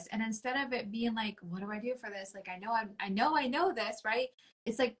for this? And instead of it being like, what do I do for this? Like, I know this, right?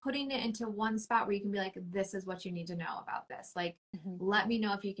 It's like putting it into one spot where you can be like, this is what you need to know about this. Like, let me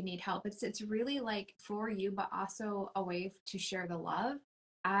know if you can need help. It's really like for you, but also a way to share the love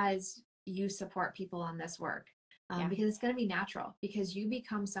as you support people on this work. Because it's going to be natural, because you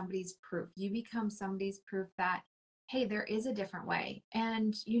become somebody's proof. You become somebody's proof that, hey, there is a different way.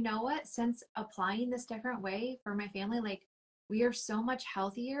 And you know what? Since applying this different way for my family, like we are so much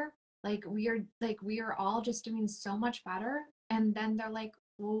healthier. Like we are all just doing so much better. And then they're like,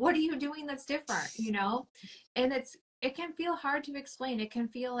 well, what are you doing that's different? You know? And it can feel hard to explain. It can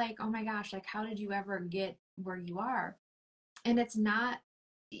feel like, oh my gosh, like how did you ever get where you are? And it's not,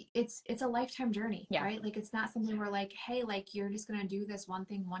 it's a lifetime journey, right? Like it's not something where like, hey, like you're just gonna do this one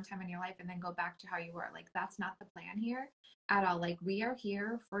thing one time in your life and then go back to how you were. Like that's not the plan here at all. Like we are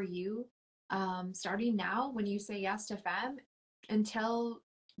here for you, starting now when you say yes to Fem until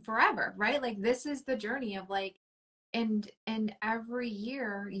forever, right? Like this is the journey of like, and every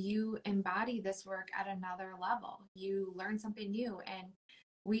year you embody this work at another level. You learn something new, and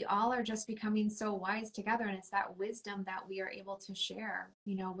we all are just becoming so wise together, and it's that wisdom that we are able to share,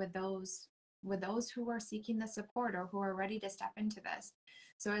 you know, with those who are seeking the support or who are ready to step into this.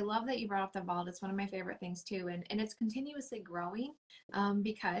 So I love that you brought up the vault. It's one of my favorite things too, and it's continuously growing,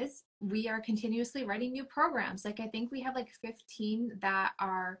 because we are continuously writing new programs. Like I think we have like 15 that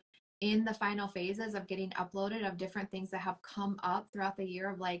are in the final phases of getting uploaded, of different things that have come up throughout the year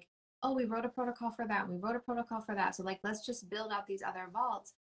of like, oh, we wrote a protocol for that. We wrote a protocol for that. So like, let's just build out these other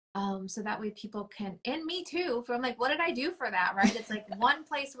vaults. So that way people can, and me too, for I'm like, what did I do for that? Right. It's like one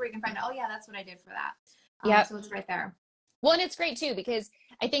place where you can find, oh yeah, that's what I did for that. Yep. So it's right there. Well, and it's great too, because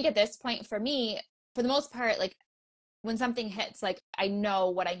I think at this point for me, for the most part, like when something hits, like I know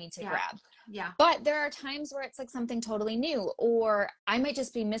what I need to grab. Yeah. But there are times where it's like something totally new, or I might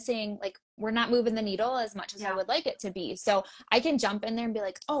just be missing, like we're not moving the needle as much as I would like it to be. So I can jump in there and be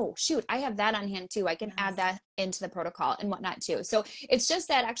like, oh shoot, I have that on hand too. I can add that into the protocol and whatnot too. So it's just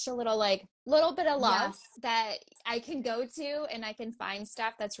that extra little bit of love that I can go to, and I can find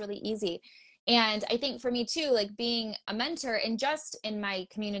stuff that's really easy. And I think for me too, like being a mentor and just in my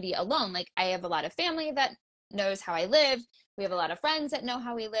community alone, like I have a lot of family that knows how I live. We have a lot of friends that know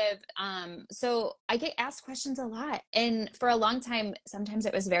how we live. So I get asked questions a lot. And for a long time, sometimes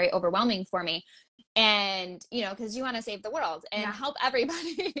it was very overwhelming for me. And, because you want to save the world and help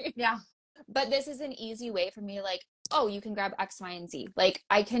everybody. Yeah. But this is an easy way for me, like, oh, you can grab X, Y, and Z. Like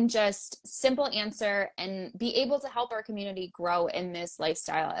I can just simple answer and be able to help our community grow in this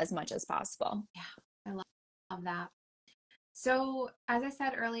lifestyle as much as possible. Yeah, I love that. So as I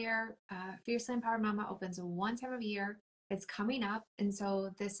said earlier, Fiercely Empowered Mama opens one time of year. It's coming up. And so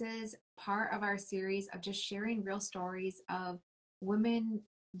this is part of our series of just sharing real stories of women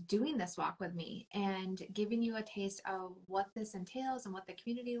doing this walk with me and giving you a taste of what this entails and what the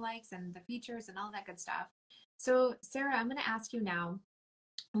community likes and the features and all that good stuff. So Sara, I'm going to ask you now,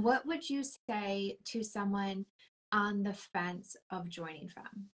 what would you say to someone on the fence of joining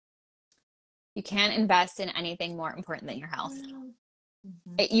FEM? You can't invest in anything more important than your health.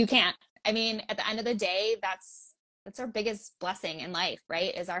 Mm-hmm. You can't. I mean, at the end of the day, that's our biggest blessing in life,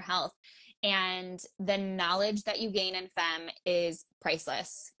 right? Is our health. And the knowledge that you gain in FEM is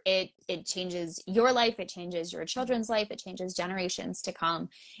priceless. It changes your life, it changes your children's life, it changes generations to come.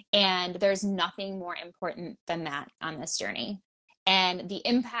 And there's nothing more important than that on this journey. And the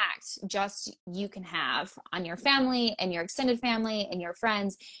impact just you can have on your family and your extended family and your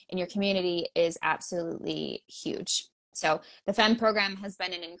friends and your community is absolutely huge. So the FEM program has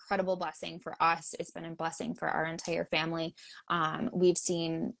been an incredible blessing for us. It's been a blessing for our entire family. We've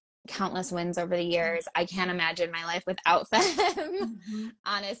seen countless wins over the years. I can't imagine my life without FEM. Mm-hmm.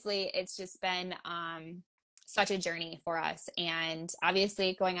 Honestly, it's just been such a journey for us. And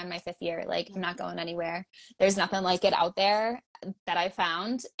obviously going on my 5th year, like I'm not going anywhere. There's nothing like it out there that I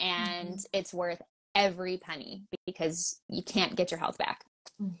found, and it's worth every penny because you can't get your health back.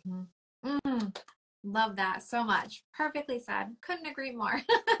 Love that so much. Perfectly said. Couldn't agree more.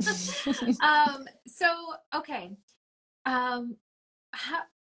 Okay.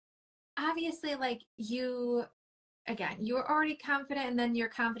 Obviously, like you were already confident, and then your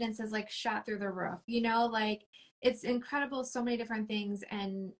confidence is like shot through the roof, like it's incredible. So many different things,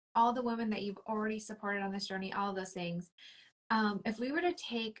 and all the women that you've already supported on this journey, all those things. If we were to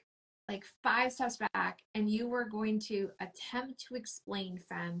take like 5 steps back and you were going to attempt to explain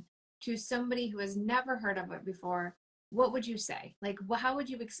FEM to somebody who has never heard of it before, what would you say? Like, how would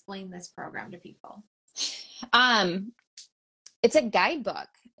you explain this program to people? It's a guidebook.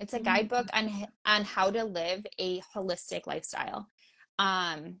 It's a guidebook on how to live a holistic lifestyle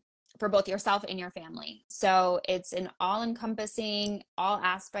for both yourself and your family. So it's an all-encompassing, all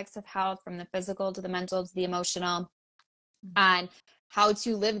aspects of health, from the physical to the mental to the emotional, on how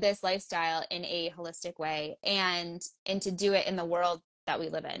to live this lifestyle in a holistic way and to do it in the world that we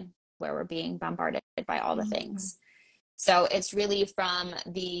live in, where we're being bombarded by all the things. So it's really from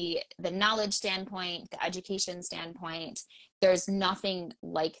the knowledge standpoint, the education standpoint. There's nothing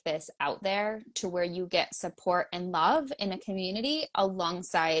like this out there to where you get support and love in a community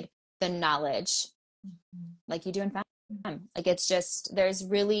alongside the knowledge like you do in FEM. Like it's just, there's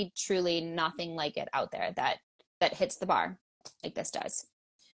really truly nothing like it out there that hits the bar like this does.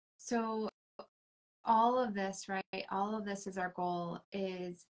 So all of this, right? All of this is our goal,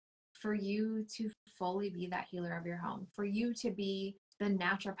 is for you to fully be that healer of your home, for you to be the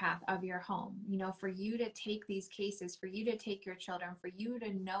naturopath of your home, for you to take these cases, for you to take your children, for you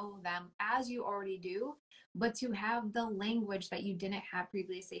to know them as you already do, but to have the language that you didn't have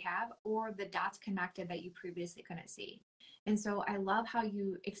previously have, or the dots connected that you previously couldn't see. And so I love how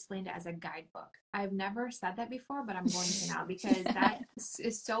you explained it as a guidebook. I've never said that before, but I'm going to now, because that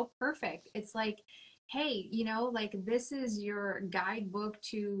is so perfect. It's like, hey, like this is your guidebook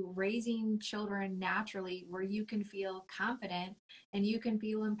to raising children naturally, where you can feel confident and you can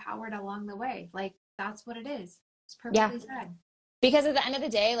feel empowered along the way. Like that's what it is. It's perfectly said. Because at the end of the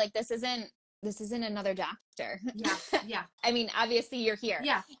day, like this isn't this isn't another doctor. Yeah. Yeah. I mean, obviously you're here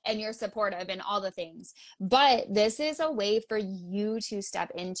Yeah. and you're supportive and all the things, but this is a way for you to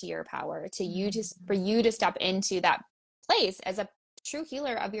step into your power, for you to step into that place as a true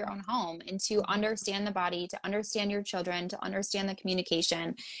healer of your own home, and to understand the body, to understand your children, to understand the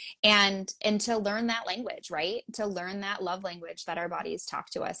communication, and to learn that language, right? To learn that love language that our bodies talk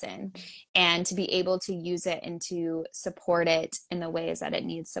to us in, and to be able to use it and to support it in the ways that it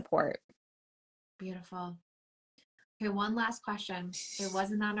needs support. Beautiful. Okay, one last question. It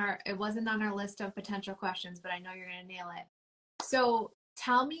wasn't on our list of potential questions, but I know you're gonna nail it. So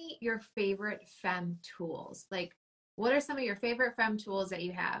tell me your favorite fem tools. Like, what are some of your favorite fem tools that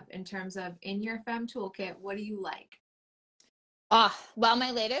you have in terms of in your fem toolkit? What do you like? Oh, well,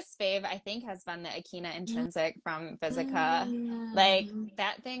 my latest fave, I think, has been the Akina Intrinsic from Physica. Like, Mm-hmm.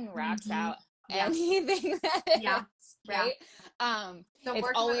 that thing rocks Mm-hmm. out Yes. anything that Yeah. is, Yeah. right? So It's working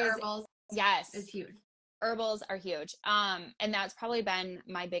with always, herbals is yes, huge. herbals are huge. And that's probably been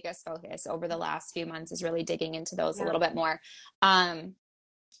my biggest focus over the last few months, is really digging into those a Yeah. little bit more.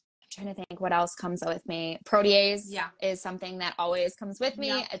 Trying to think what else comes with me. Protease Yeah. is something that always comes with me.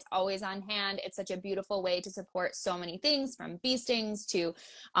 Yeah. It's always on hand. It's such a beautiful way to support so many things, from bee stings to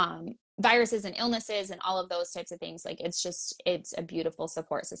viruses and illnesses and all of those types of things. Like, it's a beautiful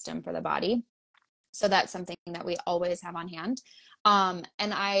support system for the body. So that's something that we always have on hand. And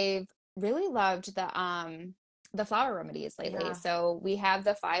I've really loved the flower remedies lately. Yeah. So we have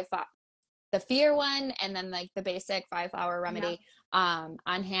the fear one, and then like the basic 5-flower remedy on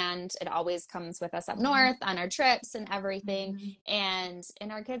hand. It always comes with us up north on our trips and everything. And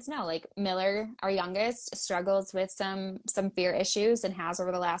our kids know, like Miller, our youngest, struggles with some fear issues and has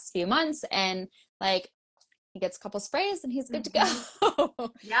over the last few months, and like he gets a couple sprays and he's good to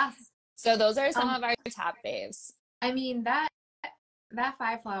go. Yes. So those are some of our top faves. I mean, that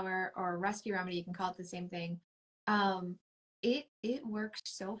 5-flower or rescue remedy, you can call it the same thing. It works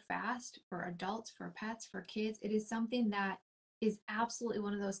so fast for adults, for pets, for kids. It is something that is absolutely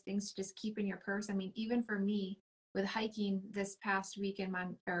one of those things to just keep in your purse. I mean, even for me, with hiking this past week in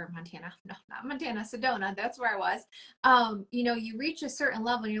Montana, no, not Montana, Sedona, that's where I was. You reach a certain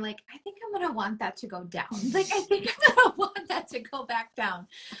level and you're like, I think I'm gonna want that to go down. Like, I think I'm gonna want that to go back down.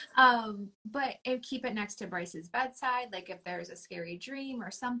 But and keep it next to Bryce's bedside. Like, if there's a scary dream or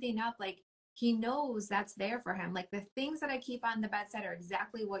something up, like, he knows that's there for him. Like, the things that I keep on the bedside are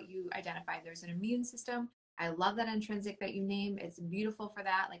exactly what you identified. There's an immune system. I love that intrinsic that you name. It's beautiful for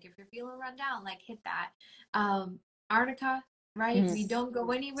that. Like, if you're feeling run down, like, hit that. Arnica, right? We don't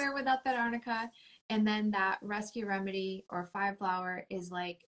go anywhere without that arnica. And then that rescue remedy or 5-flower is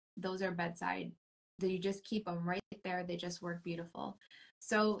like, those are bedside. You just keep them right there. They just work beautiful.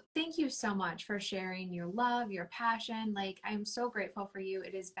 So thank you so much for sharing your love, your passion. Like, I'm so grateful for you.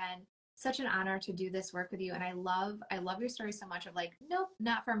 It has been such an honor to do this work with you. And I love your story so much of like, nope,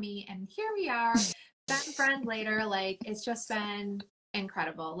 not for me. And here we are, been friends later. Like, it's just been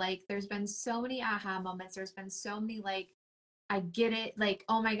incredible. Like, there's been so many aha moments. There's been so many, like, I get it. Like,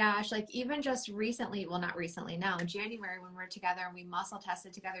 oh my gosh, like, even just recently, well, not recently now, in January when we're together and we muscle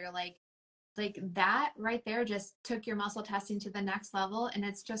tested together, like that right there just took your muscle testing to the next level. And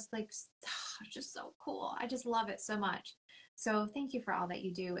it's just like, it's just so cool. I just love it so much. So thank you for all that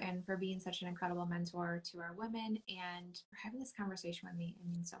you do and for being such an incredible mentor to our women and for having this conversation with me. It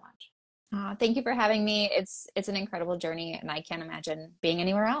means so much. Thank you for having me. It's an incredible journey, and I can't imagine being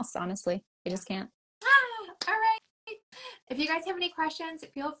anywhere else, honestly. I just can't. All right. If you guys have any questions,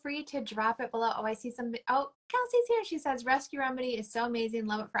 feel free to drop it below. Oh, I see some. Oh, Kelsey's here. She says, Rescue Remedy is so amazing.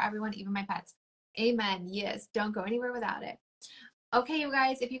 Love it for everyone, even my pets. Amen. Yes. Don't go anywhere without it. Okay, you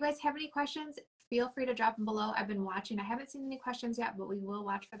guys, if you guys have any questions, feel free to drop them below. I've been watching. I haven't seen any questions yet, but we will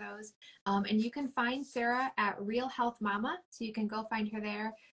watch for those. And you can find Sara at Real Health Mama. So you can go find her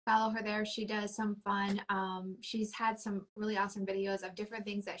there, follow her there. She does some fun. She's had some really awesome videos of different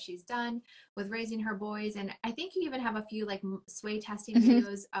things that she's done with raising her boys. And I think you even have a few like sway testing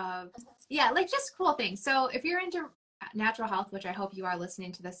videos of, yeah, like just cool things. So if you're into natural health, which I hope you are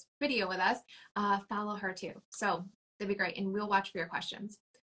listening to this video with us, follow her too. So that'd be great. And we'll watch for your questions.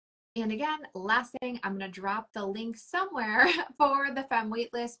 And again, last thing, I'm going to drop the link somewhere for the Fem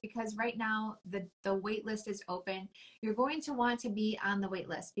waitlist because right now the waitlist is open. You're going to want to be on the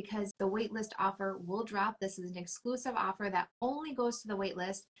waitlist because the waitlist offer will drop. This is an exclusive offer that only goes to the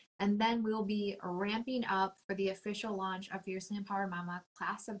waitlist. And then we'll be ramping up for the official launch of Fiercely Empowered Mama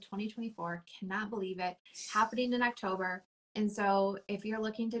class of 2024. Cannot believe it. Happening in October. And so if you're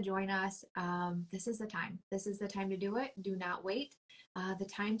looking to join us, this is the time. This is the time to do it. Do not wait. The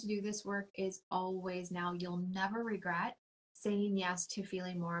time to do this work is always now. You'll never regret saying yes to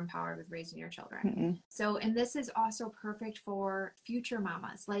feeling more empowered with raising your children. So, and this is also perfect for future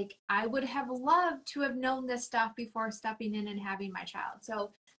mamas. Like, I would have loved to have known this stuff before stepping in and having my child.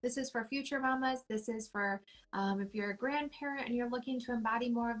 So this is for future mamas. This is for if you're a grandparent and you're looking to embody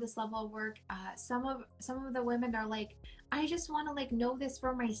more of this level of work. Some of the women are like, I just want to like know this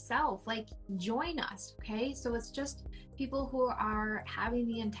for myself. Like, join us, okay? So it's just people who are having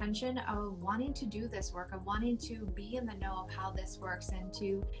the intention of wanting to do this work, of wanting to be in the know of how this works and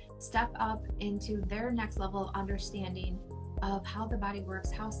to step up into their next level of understanding of how the body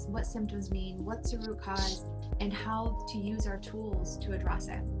works, what symptoms mean, what's the root cause, and how to use our tools to address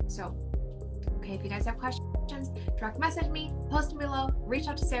it. So, okay, if you guys have questions, direct message me, post them below, reach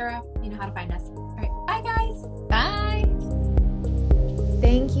out to Sara. You know how to find us. All right, bye guys. Bye.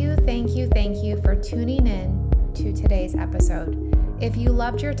 Thank you for tuning in to today's episode. If you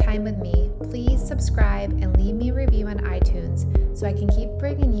loved your time with me, please subscribe and leave me a review on iTunes so I can keep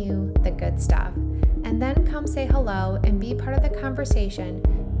bringing you the good stuff. And then come say hello and be part of the conversation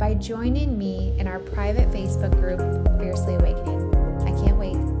by joining me in our private Facebook group,